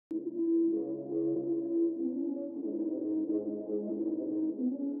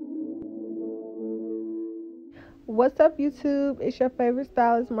What's up, YouTube? It's your favorite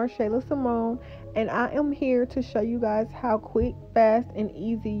stylist, Marshayla Simone, and I am here to show you guys how quick, fast, and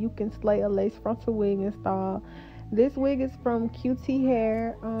easy you can slay a lace frontal wig install. This wig is from QT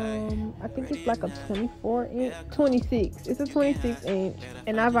Hair. I think it's like a 26. It's a 26 inch,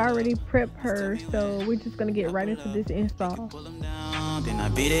 and I've already prepped her, so we're just gonna get right into this install. Then I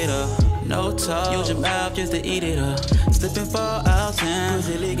beat it up, no talk. Use your mouth just to eat it up. Slipping fall out and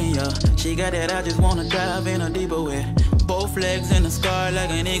pussy leaking, yo. She got that, I just wanna dive in a deeper way. Both legs in the scar like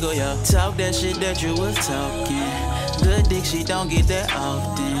an eagle, yo. Talk that shit that you was talking. Good dick, she don't get that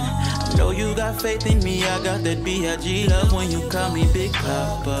often. I know you got faith in me, I got that B.I.G. love when you call me Big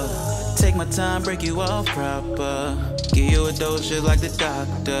Papa. Take my time, break you off proper. Give you a dose just like the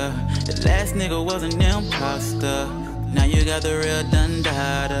doctor. The last nigga was an imposter. Now you got the real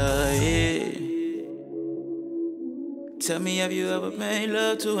dun-dada, yeah. Tell me, have you ever made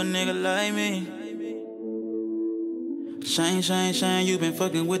love to a nigga like me? Shine, shine, shine, you been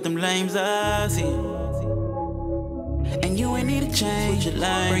fucking with them lames, I see. And you ain't need to change your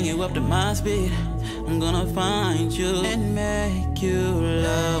line. Bring you up to my speed. I'm gonna find you and make you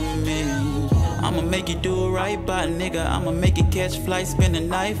love me. I'ma make you do right by a nigga. I'ma make you catch flight, spend the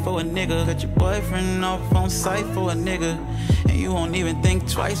night for a nigga. Cut your boyfriend off on sight for a nigga. And you won't even think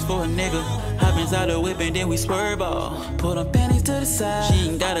twice for a nigga. Hop inside the whip and then we swerve off. Put her panties to the side. She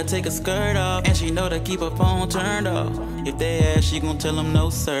ain't gotta take her skirt off. And she know to keep her phone turned off. If they ask, she gon' tell them no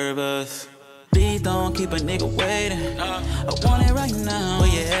service. Please don't keep a nigga waiting. I want it right now. Where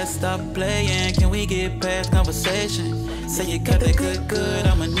your ass stop playing? Can we get past conversation? Say you cut that good,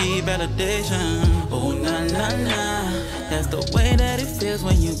 I'ma need validation. Oh, nah, nah, nah. That's the way that it feels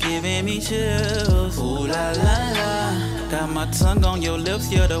when you giving me chills. Ooh, la, la, la. Got my tongue on your lips,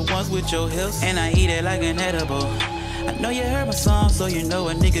 you're the ones with your hips. And I eat it like an edible. I know you heard my song, so you know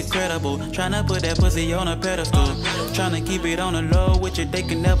a nigga credible. Tryna put that pussy on a pedestal. Tryna keep it on the low with you, they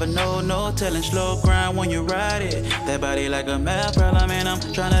can never know. No telling, slow grind when you ride it. That body like a math problem, and I'm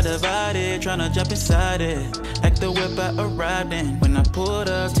tryna divide it. Tryna jump inside it, like the whip I arrived in. When I pulled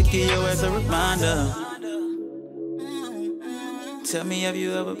up to give you as a reminder. Tell me, have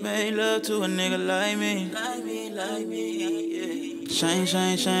you ever made love to a nigga like me? Like me, yeah. Shine,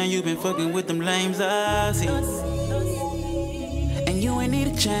 shine, shine, you been fucking with them lames, I see. And you ain't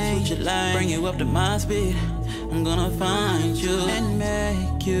need to change your line. Bring you up to my speed. I'm gonna find you and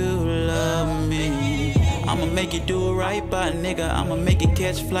make you love me. I'ma make you do right by a nigga. I'ma make you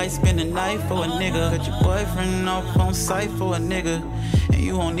catch flight, spend the night for a nigga. Cut your boyfriend off on sight for a nigga. And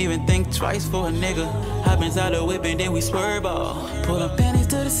you won't even think twice for a nigga. Hop inside the whip and then we swerve off. Pull her panties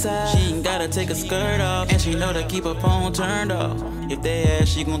to the side. She ain't gotta take her skirt off. And she know to keep her phone turned off. If they ask,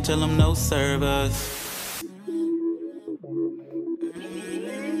 she gon' tell them no service.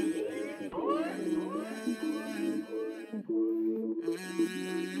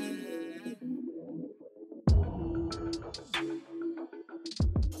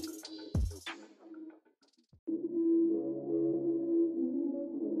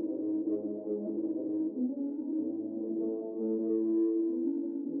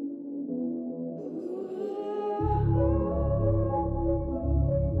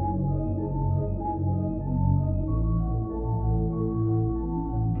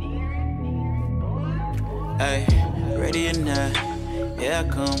 Ay, ready or not, yeah I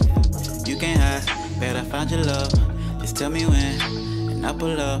come. You can't hide, better find your love. Just tell me when, and I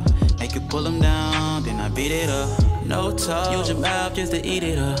pull up. Make you pull them down, then I beat it up. No talk, use your mouth just to eat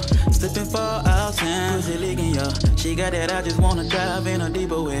it up. Slipping fall out and pussy leaking, yo. She got that, I just wanna dive in a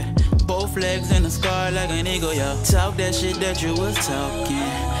deeper way. Both legs in the scar like an eagle, yo. Talk that shit that you was talking.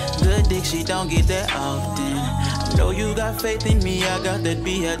 Good dick, she don't get that often. I know you got faith in me, I got that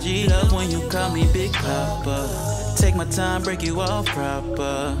B.I.G. love when you call me Big Papa. Take my time, break you off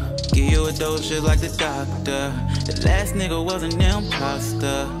proper. Give you a dose just like the doctor. The last nigga was an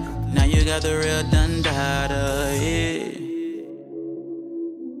imposter. Now you got the real dun-dada, yeah.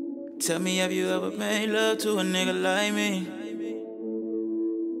 Tell me, have you ever made love to a nigga like me?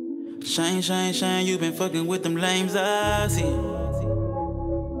 Shine, shine, shine, you been fucking with them lames, I see.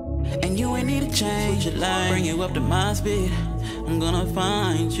 And you ain't need to change your line. Bring you up to my speed. I'm gonna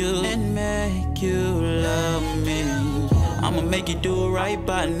find you and make you love me. I'ma make you do right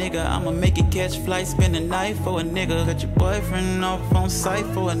by a nigga. I'ma make you catch flight, spend the night for a nigga. Cut your boyfriend off on sight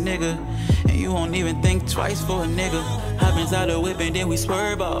for a nigga. And you won't even think twice for a nigga. Hop inside the whip and then we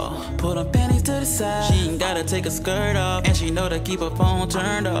swerve off. Put her panties to the side. She ain't gotta take her skirt off. And she know to keep her phone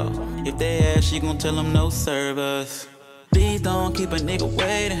turned off. If they ask, she gon' tell them no service. Please don't keep a nigga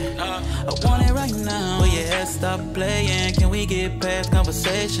waiting. I want it right now. Will your ass stop playing? Can we get past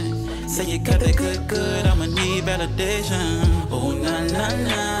conversation? Say you cut that good, I'ma need validation. Oh, nah, nah,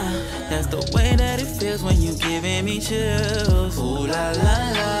 nah. That's the way that it feels when you giving me chills. Ooh, la,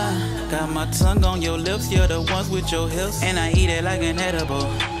 la, la. Got my tongue on your lips, you're the ones with your hips. And I eat it like an edible.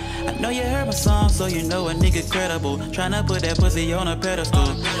 I know you heard my song, so you know a nigga credible. Tryna put that pussy on a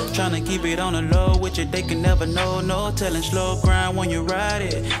pedestal. Tryna keep it on the low with you, they can never know. No telling slow grind when you ride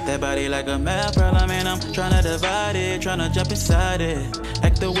it. That body like a math problem, and I'm tryna divide it. Tryna jump inside it.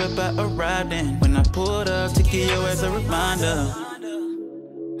 Like the whip I arrived in. When I pulled up to give you as a reminder.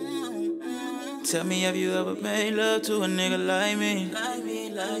 Tell me, have you ever made love to a nigga like me?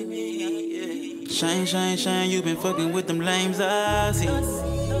 Like me, yeah. Shame, you been fucking with them lames, I see.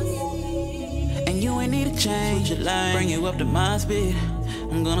 And you ain't need to change your life. Bring you up to my speed.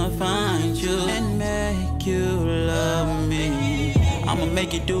 I'm gonna find you and make you love me. I'ma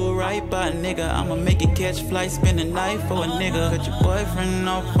make you do right by a nigga. I'ma make you catch flights, spend the night for a nigga. Cut your boyfriend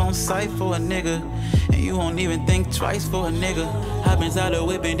off on sight for a nigga. And you won't even think twice for a nigga. Hop inside the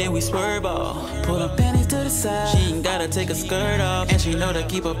whip and then we swerve off. Pull her panties to the side. She ain't gotta take her skirt off. And she know to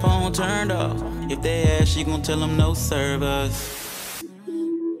keep her phone turned off. If they ask, she gon' tell them no service.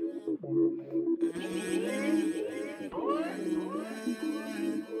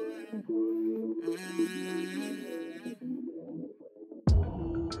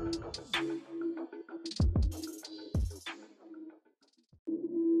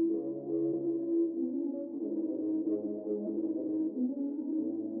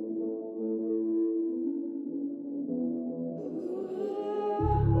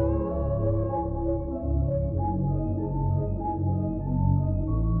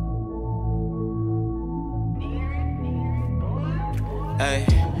 Ay,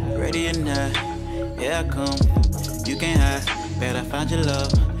 ready or not, yeah I come, you can't hide, bet I find your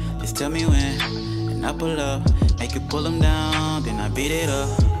love, just tell me when, and I pull up, make you pull them down, then I beat it up,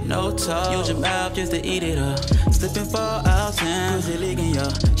 no talk, use your mouth just to eat it up, slipping fall out and pussy leaking, yo,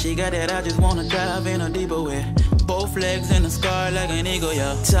 she got that I just wanna dive in a deeper way, both legs in a scar like an eagle,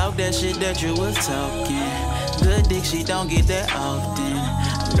 yo, talk that shit that you was talking, good dick she don't get that often.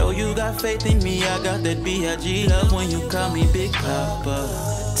 Know you got faith in me, I got that B.I.G. love when you call me Big Papa.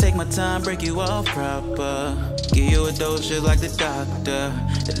 Take my time, break you off proper. Give you a dose just like the doctor.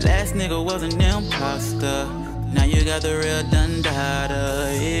 The last nigga was an imposter. Now you got the real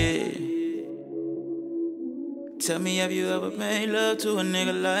dundada, yeah. Tell me, have you ever made love to a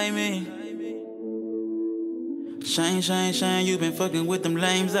nigga like me? Shame, you been fucking with them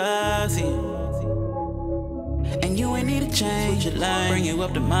lames, I see. And you ain't need to change your life. Bring you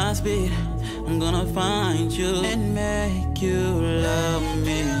up to my speed. I'm gonna find you and make you love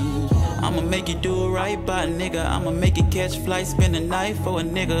me. I'ma make you do right by a nigga. I'ma make you catch flights, spend the night for a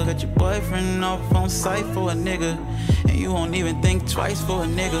nigga. Cut your boyfriend off on sight for a nigga. And you won't even think twice for a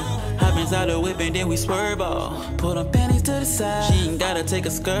nigga. Hop inside the whip and then we swerve off. Pull them panties to the side. She ain't gotta take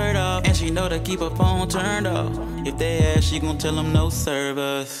her skirt off. And she know to keep her phone turned off. If they ask, she gon' tell them no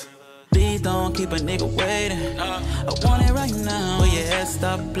service. Please don't keep a nigga waiting. I want it right now. Will your ass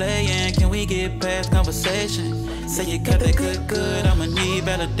stop playing? Can we get past conversation? Say you cut that good, I'ma need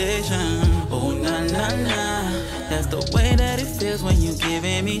validation. Oh, nah, nah, nah. That's the way that it feels when you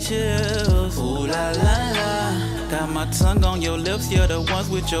giving me chills. Ooh, la, la, la. Got my tongue on your lips, you're the ones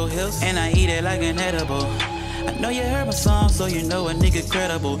with your hips. And I eat it like an edible. I know you heard my song, so you know a nigga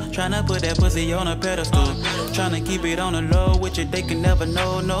credible. Tryna put that pussy on a pedestal. Tryna keep it on the low with you, they can never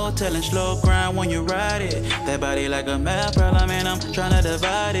know. No telling slow grind when you ride it. That body like a math problem, and I'm tryna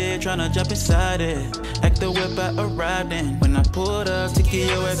divide it. Tryna jump inside it. Like the whip I arrived in. When I pulled up to give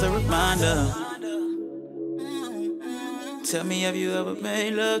you as a reminder. Tell me, have you ever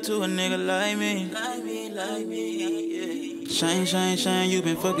made love to a nigga like me? Like me, yeah. Shame, you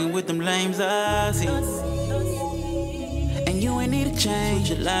been fucking with them lames, I see. And you ain't need to change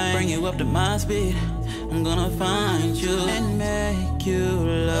your life. Bring you up to my speed. I'm gonna find you and make you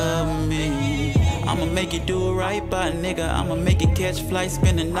love me. I'ma make you do right by a nigga. I'ma make you catch flights,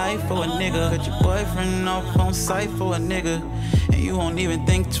 spend the night for a nigga. Cut your boyfriend off on sight for a nigga. And you won't even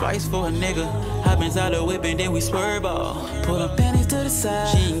think twice for a nigga. Hop inside the whip and then we swerve off. Pull her panties to the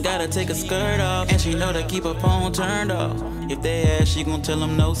side. She ain't gotta take her skirt off. And she know to keep her phone turned off. If they ask, she gon' tell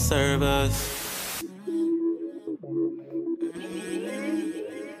them no service.